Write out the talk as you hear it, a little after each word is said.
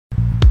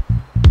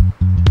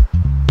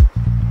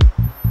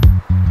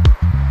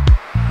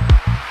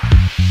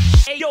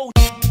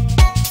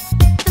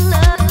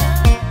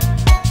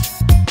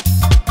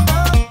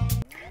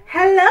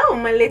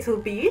little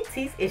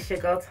beauties, it's your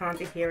girl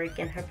Tanti here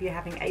again. Hope you're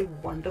having a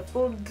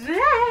wonderful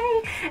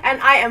day,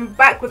 and I am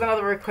back with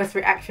another request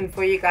reaction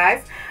for you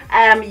guys.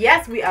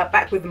 Yes, we are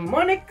back with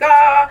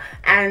Monica,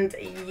 and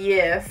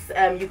yes,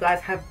 you guys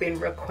have been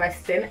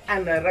requesting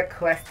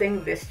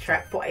this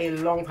track for a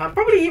long time,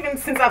 probably even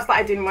since I've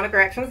started doing Monica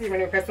reactions. You've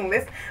been requesting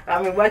this, but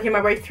I've been working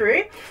my way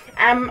through.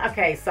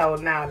 Okay, so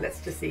now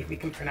let's just see if we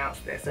can pronounce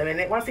this. I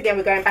mean, once again,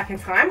 we're going back in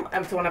time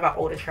to one of our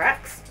older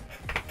tracks.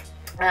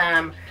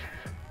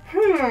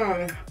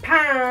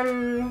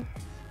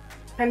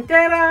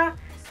 Pantera,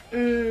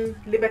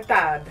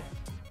 Libertad.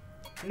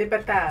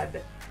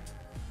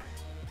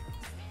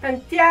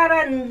 Pantera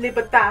and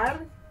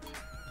Libertad.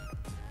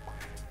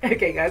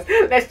 Okay guys,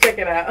 let's check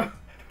it out.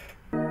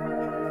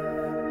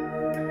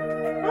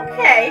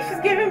 Okay, she's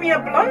giving me a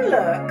blonde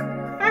look.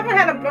 I haven't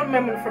had a blonde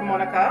moment from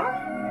Monica.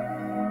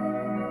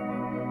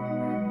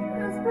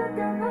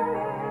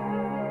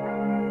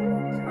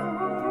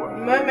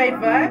 Mermaid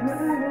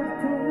vibes.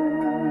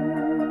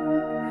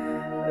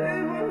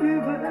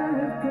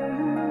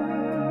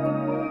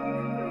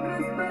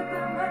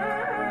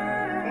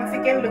 Once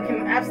again,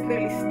 looking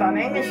absolutely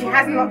stunning, and she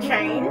has not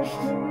changed.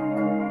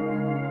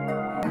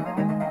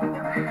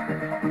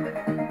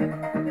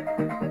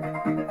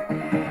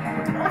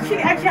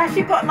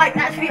 She got like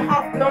actually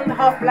half blonde,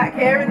 half black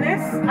hair in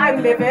this.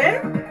 I'm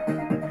living.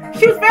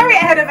 She was very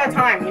ahead of her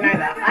time, you know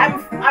that.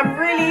 I'm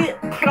really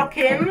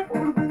clocking.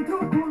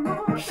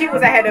 She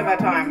was ahead of her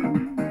time.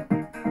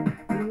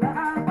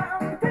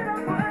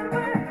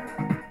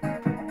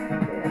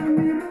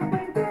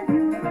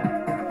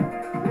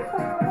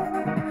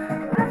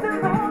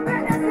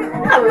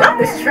 I love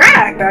this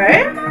track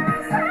though.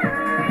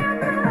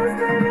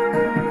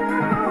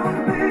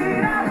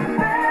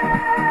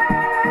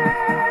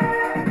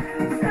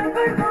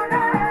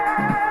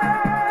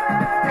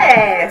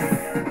 Yes.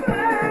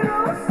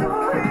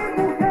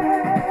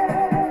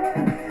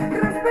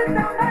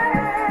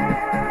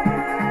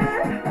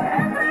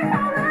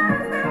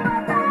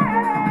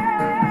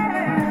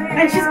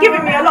 And she's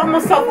giving me a lot more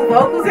soulful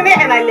vocals in it,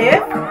 and I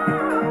live.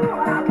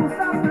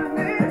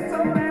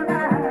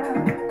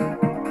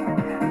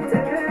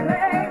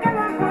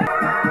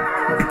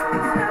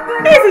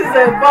 This is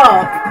a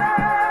bop.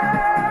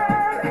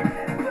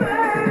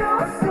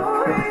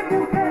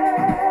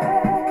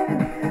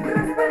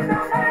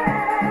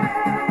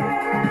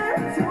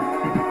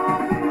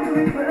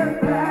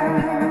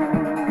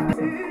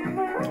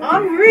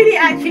 I'm really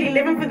actually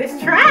living for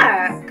this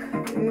track.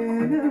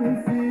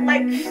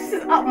 Like, she's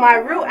up my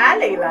real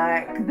alley,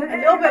 like a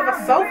little bit of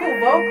a soulful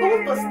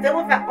vocals, but still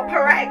with that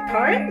operatic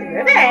tone.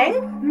 Living.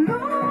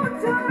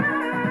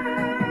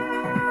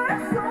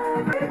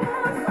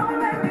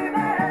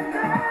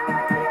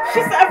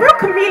 She's a real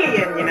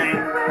chameleon, you know.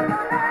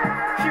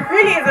 She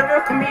really is a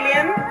real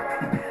chameleon.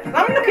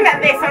 I'm looking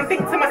at this, I'm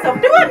thinking to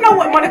myself, do I know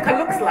what Monica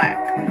looks like?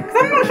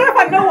 Because I'm not sure if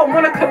I know what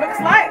Monica looks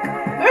like.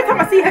 Every time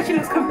I see her, she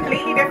looks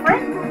completely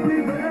different.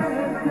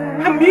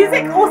 Her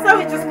music also,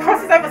 it just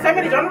crosses over so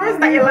many genres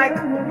that you're like,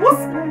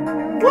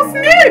 what's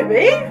new,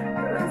 B?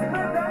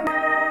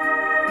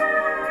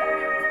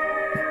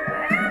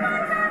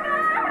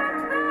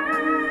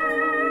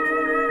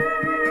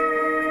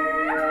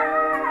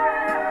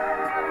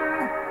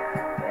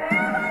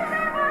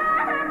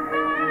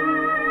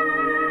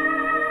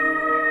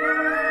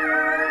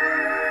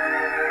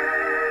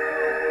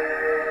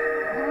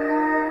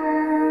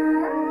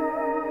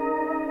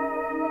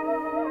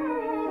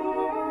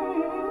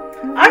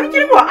 You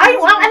know what?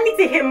 I need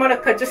to hear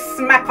Monica just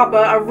smack up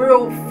a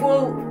real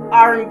full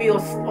R&B or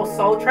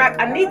soul track.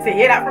 I need to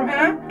hear that from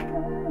her.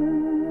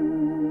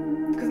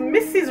 Because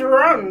Mrs.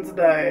 runs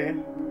though.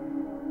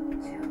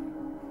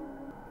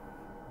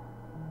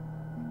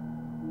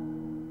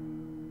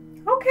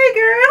 Okay,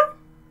 girl.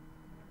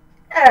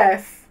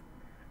 Yes.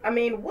 I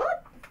mean,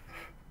 what?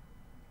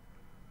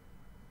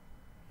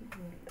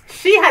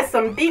 She has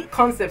some deep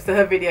concepts to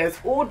her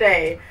videos all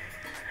day.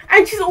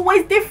 And she's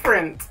always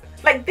different.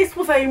 Like, this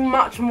was a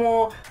much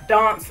more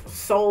dance,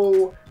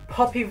 soul,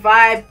 poppy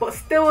vibe, but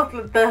still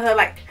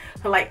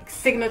her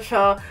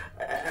signature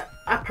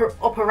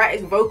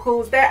operatic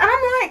vocals there. And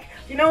I'm like,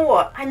 you know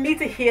what? I need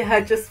to hear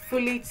her just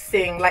fully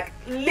sing. Like,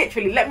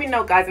 literally, let me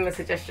know, guys, in the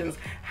suggestions.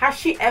 Has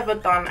she ever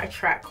done a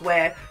track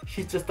where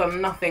she's just done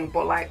nothing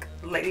but like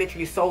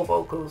literally soul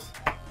vocals?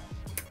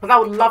 Because I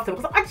would love to,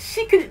 because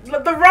she could,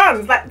 the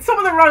runs, like some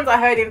of the runs I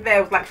heard in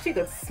there was like, she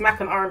could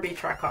smack an R&B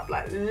track up.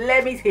 Like,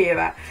 let me hear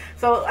that.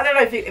 So I don't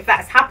know if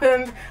that's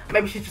happened.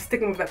 Maybe she's just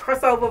sticking with that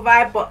crossover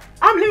vibe, but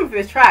I'm living for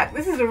this track.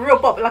 This is a real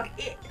bop. Like,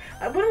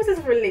 when was this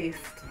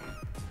released?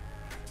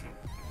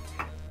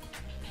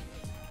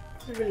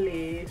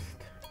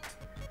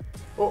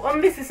 Well,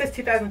 on this it says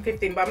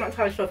 2015, but I'm not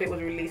entirely sure if it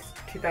was released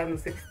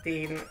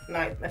 2016.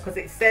 No, because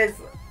it says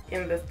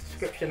in the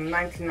description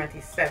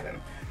 1997.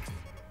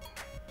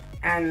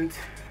 And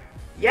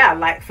yeah,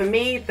 like for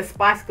me, the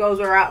Spice Girls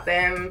were out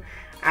then,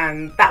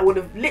 and that would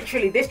have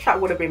literally, this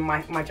track would have been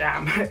my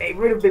jam. It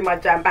would have been my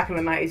jam back in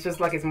the 90s, just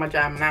like it's my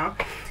jam now.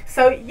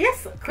 So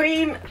yes,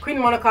 Queen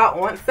Monica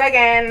once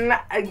again,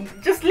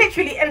 just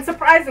literally, and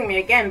surprising me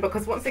again,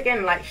 because once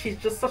again, like, she's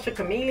just such a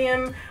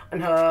chameleon in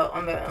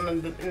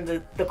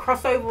the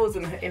crossovers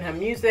and in her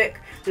music.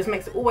 Just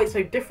makes it always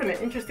so different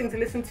and interesting to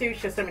listen to. She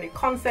has so many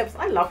concepts.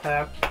 I love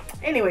her.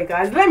 Anyway,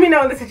 guys, let me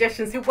know in the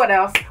suggestions. What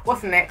else?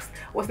 What's next?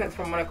 What's next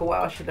from Monica?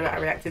 What else should I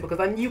react to?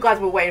 Because I knew you guys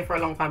were waiting for a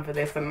long time for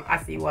this, and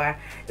I see why.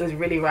 It was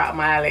really right up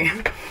my alley.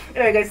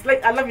 Anyway, guys,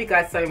 I love you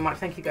guys so much.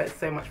 Thank you guys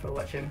so much for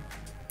watching.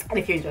 And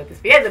if you enjoyed this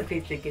video, then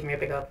please do give me a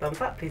big old thumbs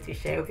up. Please do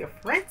share with your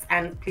friends,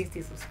 and please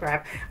do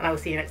subscribe. And I will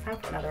see you next time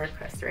for another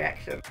request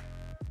reaction.